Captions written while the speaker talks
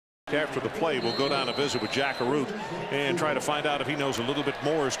After the play, we'll go down to visit with Jack Arute and try to find out if he knows a little bit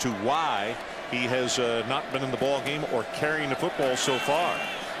more as to why he has not been in the ball game or carrying the football so far.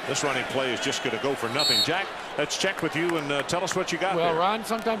 This running play is just going to go for nothing. Jack, let's check with you and tell us what you got. Well, there. Ron,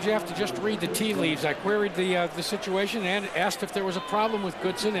 sometimes you have to just read the tea leaves. I queried the situation and asked if there was a problem with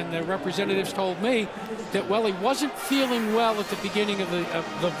Goodson, and the representatives told me that, well, he wasn't feeling well at the beginning of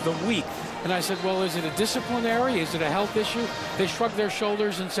the week. And I said, well, is it a disciplinary? Is it a health issue? They shrugged their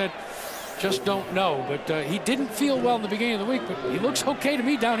shoulders and said, just don't know. But he didn't feel well in the beginning of the week, but he looks okay to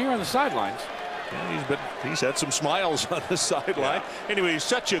me down here on the sidelines. Yeah, he's had some smiles on the sideline. Yeah. Anyway, he's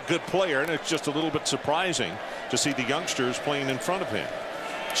such a good player, and it's just a little bit surprising to see the youngsters playing in front of him.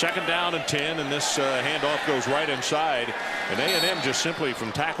 2nd down and 10, and this handoff goes right inside. And A&M just simply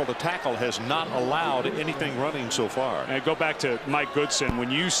from tackle to tackle has not allowed anything running so far. And go back to Mike Goodson.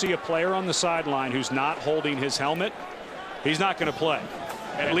 When you see a player on the sideline who's not holding his helmet, he's not going to play.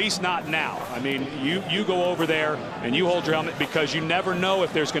 At least not now. I mean, you go over there and you hold your helmet because you never know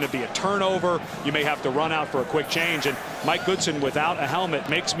if there's going to be a turnover. You may have to run out for a quick change. And Mike Goodson without a helmet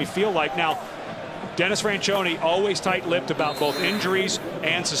makes me feel like, now, Dennis Franchione always tight-lipped about both injuries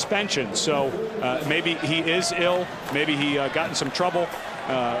and suspensions. So maybe he is ill. Maybe he got in some trouble.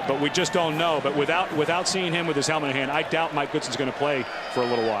 But we just don't know. But without seeing him with his helmet in hand, I doubt Mike Goodson's going to play for a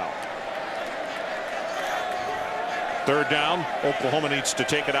little while. 3rd down. Oklahoma needs to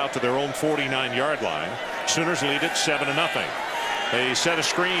take it out to their own 49-yard line. Sooners lead it 7-0. They set a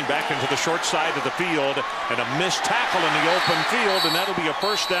screen back into the short side of the field, and a missed tackle in the open field, and that'll be a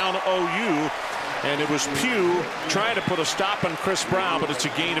 1st down OU. And it was Pugh trying to put a stop on Chris Brown, but it's a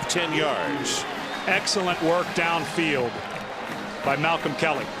gain of 10 yards. Excellent work downfield by Malcolm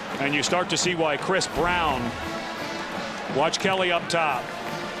Kelly. And you start to see why Chris Brown, watch Kelly up top.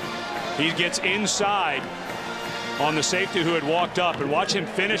 He gets inside on the safety who had walked up, and watch him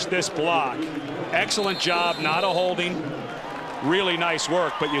finish this block. Excellent job, not a holding. Really nice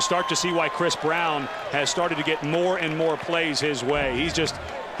work, but you start to see why Chris Brown has started to get more and more plays his way.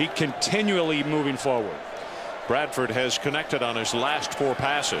 He continually moving forward. Bradford has connected on his last 4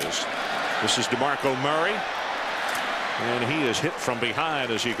 passes. This is DeMarco Murray, and he is hit from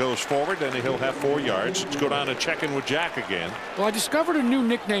behind as he goes forward, and he'll have 4 yards. Let's go down and check in with Jack again. Well, I discovered a new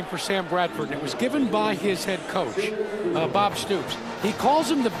nickname for Sam Bradford, and it was given by his head coach, Bob Stoops. He calls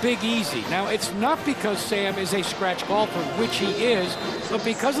him the Big Easy. Now, it's not because Sam is a scratch golfer, which he is, but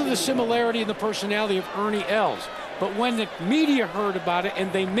because of the similarity in the personality of Ernie Els. But when the media heard about it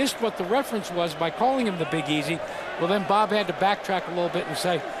and they missed what the reference was by calling him the Big Easy, well, then Bob had to backtrack a little bit and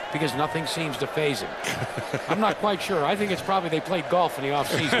say, because nothing seems to faze him. I'm not quite sure. I think it's probably they played golf in the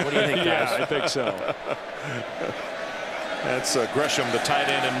offseason. What do you think, guys? Yeah, I think so. That's Gresham, the tight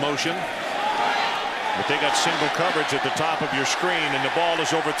end, in motion. But they got single coverage at the top of your screen, and the ball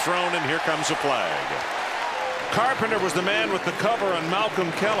is overthrown, and here comes a flag. Carpenter was the man with the cover on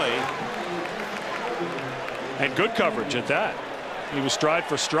Malcolm Kelly. And good coverage at that. He was stride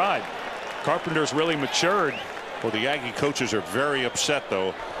for stride. Carpenter's really matured. Well, the Aggie coaches are very upset,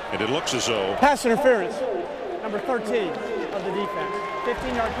 though, and it looks as though pass interference, number 13 of the defense.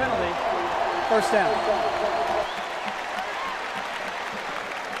 15-yard penalty, 1st down.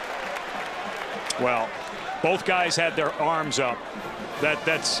 Well, both guys had their arms up.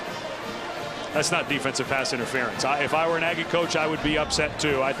 That's not defensive pass interference. If I were an Aggie coach, I would be upset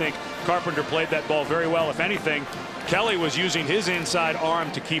too. I think Carpenter played that ball very well. If anything, Kelly was using his inside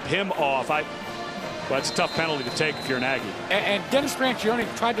arm to keep him off. Well, it's a tough penalty to take if you're an Aggie. And Dennis Franchione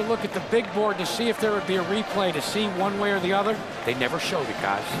tried to look at the big board to see if there would be a replay to see one way or the other. They never showed it,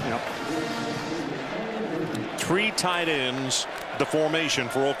 guys. Yep. 3 tight ends, the formation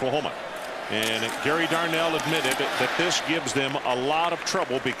for Oklahoma. And Gary Darnell admitted that this gives them a lot of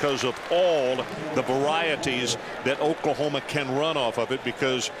trouble because of all the varieties that Oklahoma can run off of it,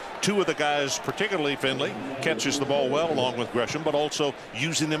 because 2 of the guys, particularly Finley, catches the ball well along with Gresham, but also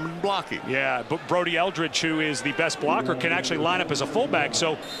using them in blocking. Yeah, but Brody Eldridge, who is the best blocker, can actually line up as a fullback.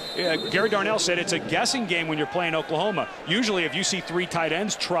 So Gary Darnell said it's a guessing game when you're playing Oklahoma. Usually if you see 3 tight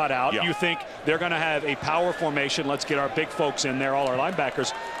ends trot out, you think they're going to have a power formation. Let's get our big folks in there, all our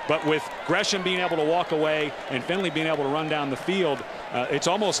linebackers. But with Gresham being able to walk away and Finley being able to run down the field, it's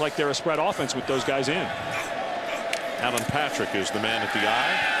almost like they're a spread offense with those guys in. Alan Patrick is the man at the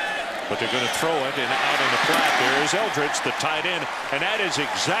eye, but they're going to throw it, and out in the flat there is Eldridge, the tight end, and that is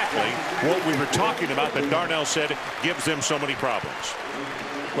exactly what we were talking about that Darnell said gives them so many problems.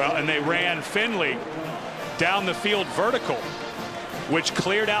 Well, and they ran Finley down the field vertical, which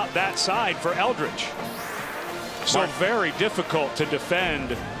cleared out that side for Eldridge. So very difficult to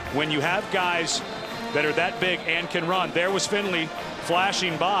defend when you have guys that are that big and can run. There was Finley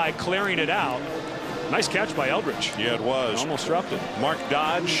flashing by, clearing it out. Nice catch by Eldridge. Yeah, it was. Almost dropped it. Mark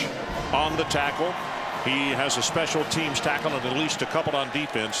Dodge on the tackle. He has a special teams tackle and at least a couple on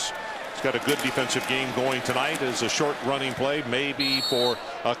defense. He's got a good defensive game going tonight. As a short running play, maybe for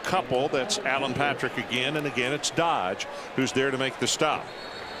a couple. That's Alan Patrick again, and again it's Dodge who's there to make the stop.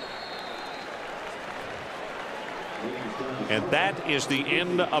 And that is the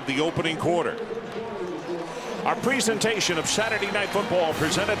end of the opening quarter. Our presentation of Saturday Night Football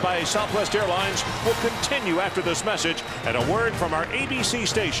presented by Southwest Airlines will continue after this message and a word from our ABC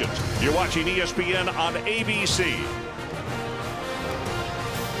stations. You're watching ESPN on ABC.